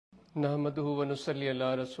नहमदुहु व नुसल्ली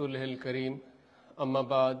अला रसूलिहिल करीम अम्मा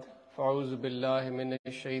बाद फ़अऊज़ु बिल्लाहि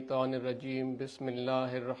मिनश शैतानिर रजीम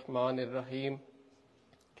बिस्मिल्लाहिर रहमानिर रहीम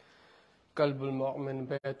क़ल्बुल Mumin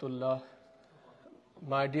Baitullah.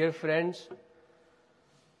 My dear friends,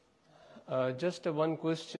 just one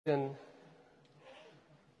question.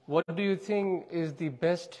 What do you think is the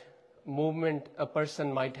best movement a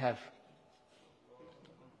person might have?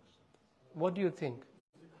 What do you think?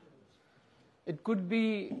 It could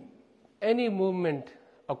be any movement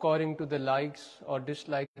according to the likes or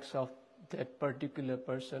dislikes of that particular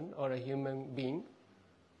person or a human being.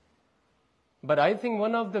 But I think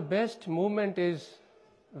one of the best movement is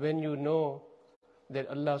when you know that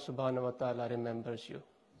Allah subhanahu wa ta'ala remembers you.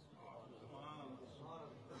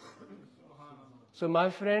 So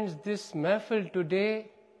my friends, this mahfil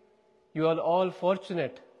today, you are all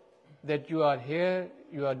fortunate that you are here,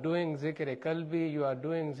 you are doing zikr-e-qalbi, you are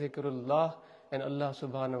doing zikrullah, and Allah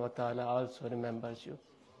subhanahu wa ta'ala also remembers you.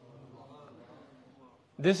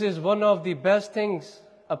 This is one of the best things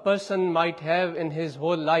a person might have in his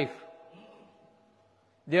whole life.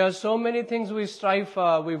 There are so many things we strive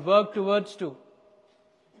for, we work towards to.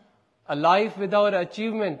 A life without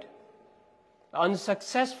achievement, an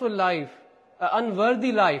unsuccessful life, an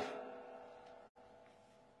unworthy life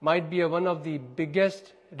might be one of the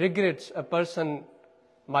biggest regrets a person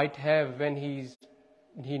might have when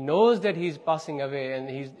he knows that he's passing away and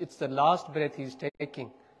it's the last breath he's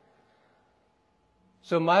taking.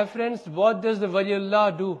 So my friends, what does the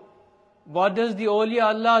Waliullah do? What does the Awliya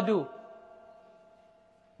Allah do?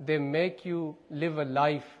 They make you live a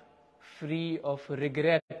life free of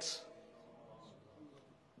regrets.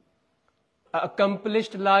 An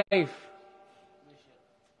accomplished life,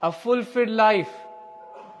 a fulfilled life,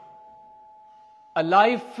 a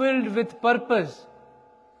life filled with purpose,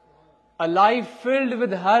 a life filled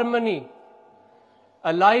with harmony,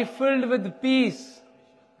 a life filled with peace,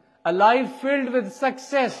 a life filled with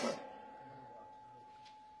success.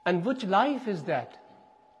 And which life is that?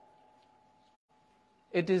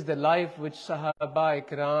 It is the life which Sahaba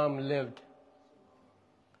Ikram lived.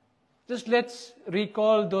 Just let's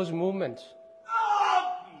recall those moments.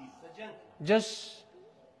 Just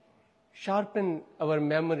sharpen our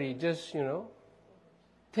memory, just,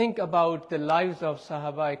 think about the lives of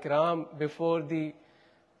Sahaba Ikram before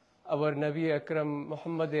our Nabi Akram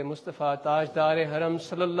Muhammad Mustafa Tajdar Haram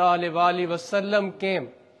Sallallahu Alaihi Wasallam came.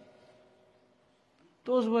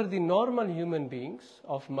 Those were the normal human beings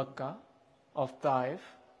of Makkah, of Taif.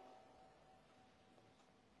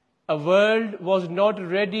 A world was not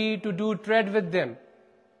ready to do trade with them.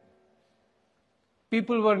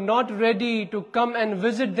 People were not ready to come and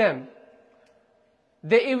visit them.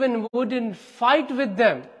 They even wouldn't fight with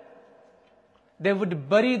them. They would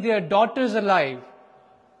bury their daughters alive.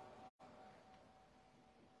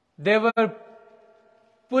 They were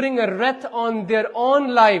putting a wreath on their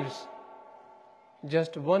own lives.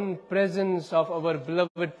 Just one presence of our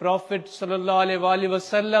beloved Prophet Sallallahu Alaihi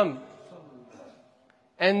Wasallam.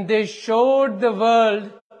 And they showed the world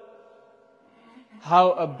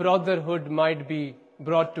how a brotherhood might be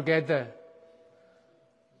brought together,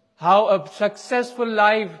 how a successful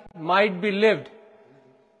life might be lived.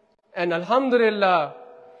 And Alhamdulillah,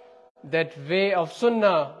 that way of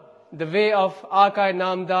Sunnah, the way of Aqai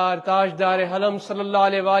Namdar, Tajdar Halam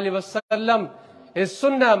Sallallahu Alaihi Wasallam, is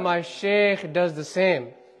Sunnah. My Shaykh does the same.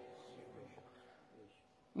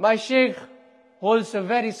 My Shaykh holds a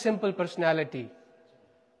very simple personality.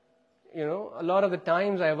 A lot of the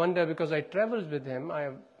times I wonder, because I travel with him,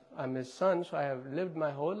 I'm his son, so I have lived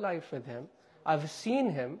my whole life with him. I've seen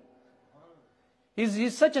him.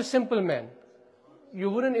 He's such a simple man. You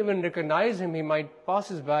wouldn't even recognize him. He might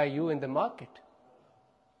passes by you in the market.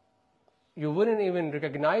 You wouldn't even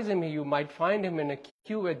recognize him. You might find him in a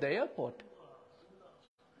queue at the airport.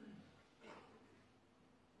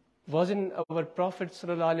 Wasn't our Prophet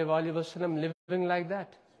Sallallahu Alaihi Wasallam living like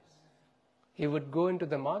that? He would go into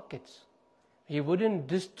the markets. He wouldn't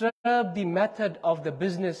disturb the method of the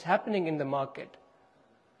business happening in the market.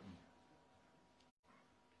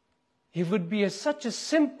 He would be such a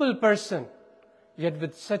simple person, yet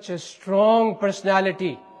with such a strong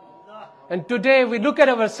personality. And today we look at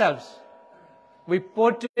ourselves. We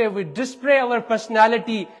display our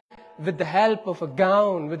personality with the help of a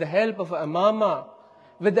gown, with the help of a amama,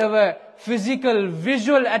 with our physical,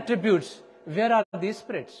 visual attributes. Where are these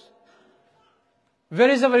spirits? Where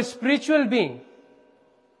is our spiritual being?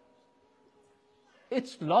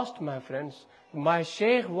 It's lost, my friends. My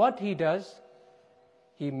Shaykh, what he does,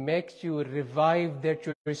 he makes you revive that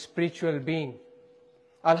your spiritual being.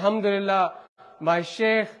 Alhamdulillah, my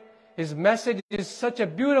Shaykh, his message is such a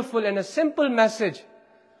beautiful and a simple message.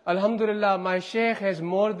 Alhamdulillah, my Shaykh has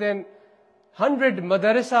more than 100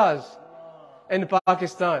 madrasas in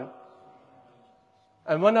Pakistan.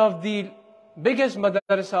 And one of the biggest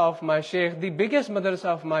madrasa of my Shaykh, the biggest madrasa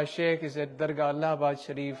of my Shaykh is at Dargah Allahabad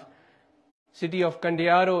Sharif, city of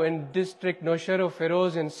Kandiaro in district Noshero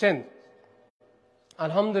Feroz in Sindh.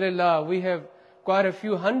 Alhamdulillah, we have quite a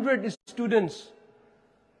few hundred students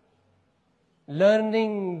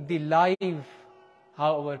learning the life,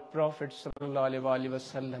 how our Prophet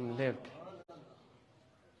ﷺ lived.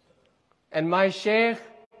 And my Shaykh,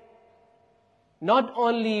 not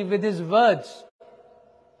only with his words,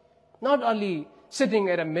 not only sitting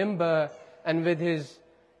at a minbar and with his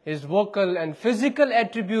vocal and physical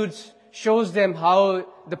attributes shows them how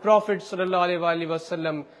the Prophet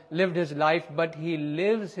ﷺ lived his life, but he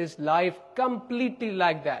lives his life completely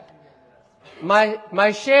like that.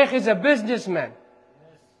 My Shaykh is a businessman.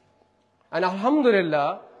 And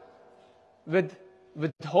Alhamdulillah, with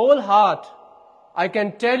whole heart, I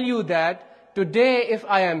can tell you that today if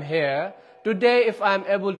I am here, today if I am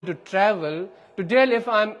able to travel, today if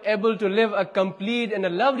I am able to live a complete and a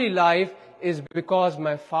lovely life, is because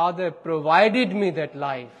my father provided me that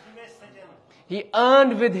life. He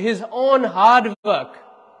earned with his own hard work.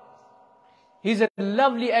 He's a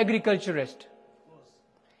lovely agriculturist.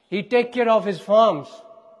 He takes care of his farms.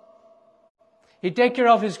 He takes care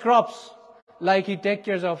of his crops like he takes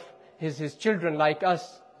care of his children like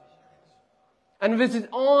us. And with his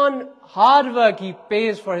own hard work, he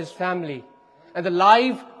pays for his family. And the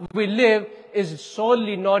life we live is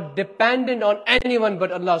solely not dependent on anyone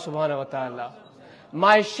but Allah subhanahu wa ta'ala.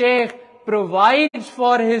 My Shaykh provides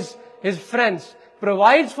for his friends,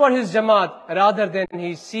 provides for his Jamaat, rather than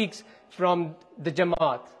he seeks from the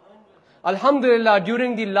Jamaat. Alhamdulillah,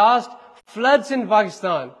 during the last floods in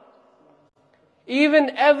Pakistan, even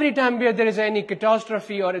every time where there is any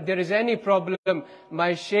catastrophe or there is any problem,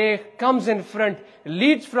 my Shaykh comes in front,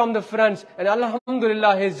 leads from the fronts, and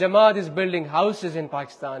Alhamdulillah, his Jamaat is building houses in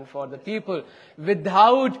Pakistan for the people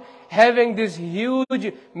without having this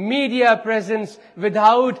huge media presence,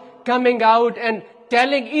 without coming out and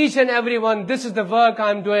telling each and everyone, this is the work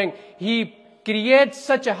I'm doing. He creates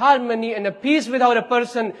such a harmony and a peace without a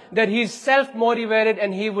person that he is self-motivated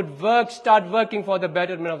and he would start working for the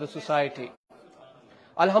betterment of the society.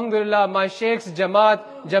 Alhamdulillah, my Shaykh's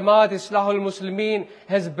Jamaat Islahul Muslimin,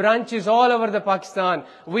 has branches all over the Pakistan.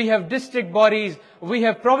 We have district bodies, we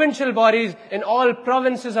have provincial bodies in all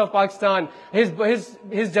provinces of Pakistan. His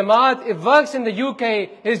Jamaat works in the UK,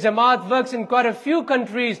 his Jamaat works in quite a few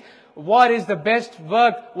countries. What is the best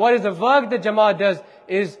work? What is the work that Jamaat does?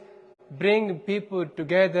 Is bring people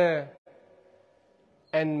together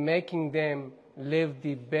and making them live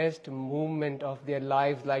the best moment of their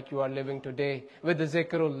lives like you are living today with the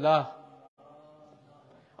zikrullah.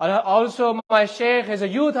 Also, my Shaykh has a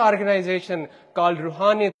youth organization called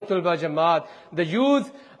Ruhani Tulba Jamaat. The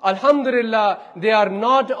youth, Alhamdulillah, they are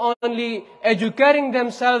not only educating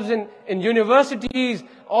themselves in universities,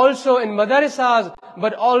 also in madrasas,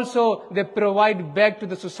 but also they provide back to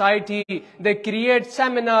the society. They create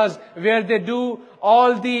seminars where they do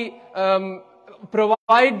all the,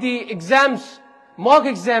 provide the exams, mock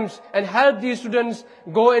exams, and help these students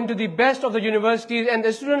go into the best of the universities. And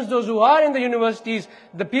the students, those who are in the universities,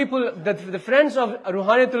 the people, the friends of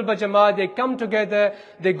Ruhani Tulba Jamaat, they come together,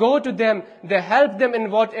 they go to them, they help them in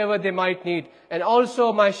whatever they might need. And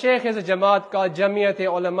also my Shaykh has a Jamaat called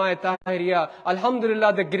Ulama-e-Tahiriyah.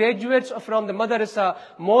 Alhamdulillah, the graduates from the madrasa,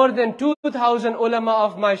 more than 2,000 ulama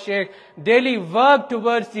of my Shaykh, daily work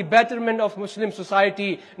towards the betterment of Muslim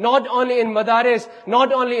society, not only in madaris,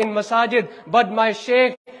 not only in masajid, but my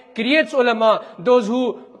Shaykh creates ulama, those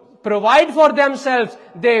who provide for themselves.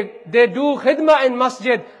 They do khidmah in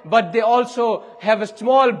masjid, but they also have a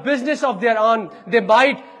small business of their own. They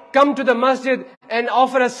might come to the masjid and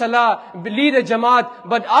offer a salah, lead a Jamaat,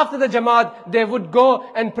 but after the Jamaat, they would go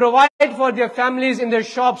and provide for their families in their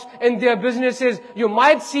shops, in their businesses. You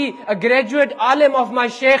might see a graduate alim of my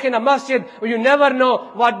Shaykh in a masjid, but you never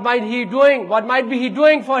know what might be he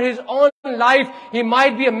doing for his own life. He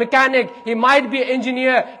might be a mechanic, he might be an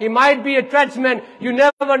engineer, he might be a tradesman. You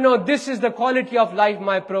never know. This is the quality of life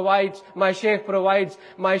my Shaykh provides.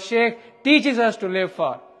 My Shaykh teaches us to live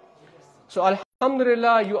for. So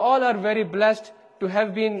Alhamdulillah, you all are very blessed to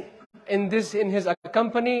have been in his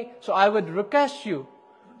company. So I would request you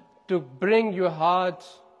to bring your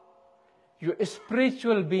hearts, your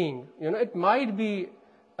spiritual being. It might be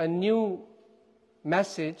a new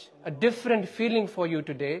message, a different feeling for you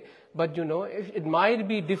today, but it might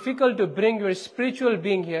be difficult to bring your spiritual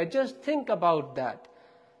being here. Just think about that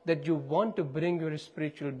you want to bring your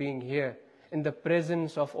spiritual being here in the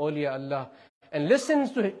presence of Awliya Allah. and listen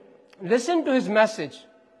to his message.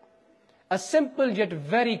 A simple yet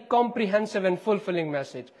very comprehensive and fulfilling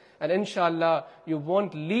message. And inshallah, you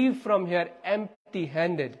won't leave from here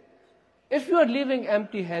empty-handed. If you are leaving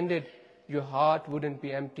empty-handed, your heart wouldn't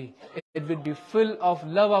be empty. It would be full of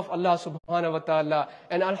love of Allah subhanahu wa ta'ala.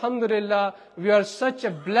 And alhamdulillah, we are such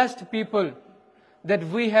a blessed people that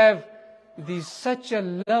we have these such a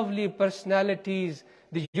lovely personalities,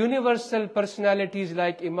 the universal personalities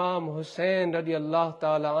like Imam Hussain radiallahu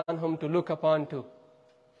ta'ala anhum to look upon to.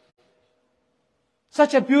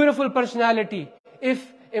 Such a beautiful personality.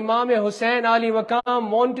 If Imam Hussain Ali Maqam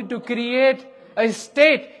wanted to create a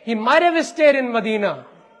state, he might have stayed in Medina.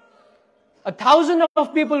 1,000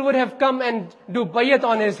 of people would have come and do bayat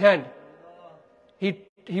on his hand.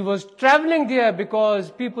 He was traveling there because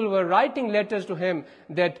people were writing letters to him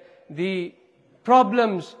that the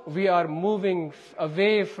problems, we are moving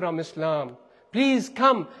away from Islam. Please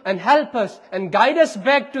come and help us and guide us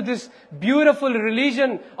back to this beautiful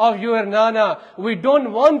religion of your Nana. We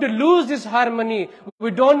don't want to lose this harmony.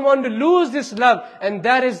 We don't want to lose this love. And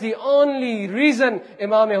that is the only reason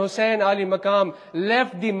Imam Hussain Ali Maqam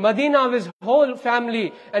left the Medina with his whole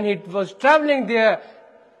family and he was traveling there.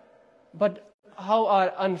 But how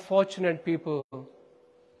are unfortunate people,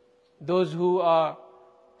 those who are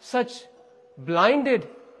such blinded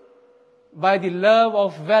by the love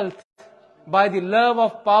of wealth, by the love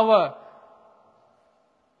of power,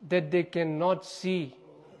 that they cannot see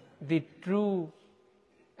the true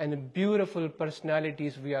and beautiful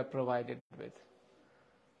personalities we are provided with.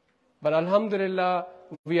 But alhamdulillah,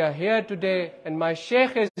 we are here today and my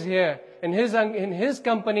Shaykh is here. In his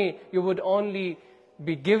company, you would only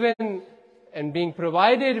be given and being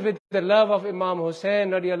provided with the love of Imam Hussain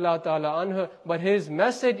radiallahu ta'ala anhu. But his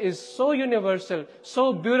message is so universal,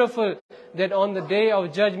 so beautiful, that on the day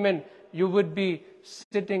of judgment, you would be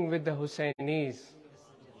sitting with the Hussainis,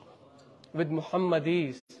 with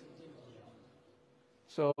Muhammadis.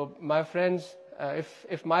 So, my friends,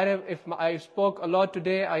 if I spoke a lot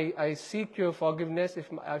today, I seek your forgiveness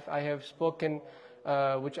if I have spoken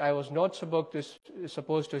which I was not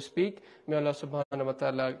supposed to speak. May Allah subhanahu wa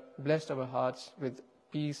ta'ala bless our hearts with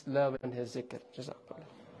peace, love and His zikr.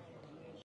 Jazakallah.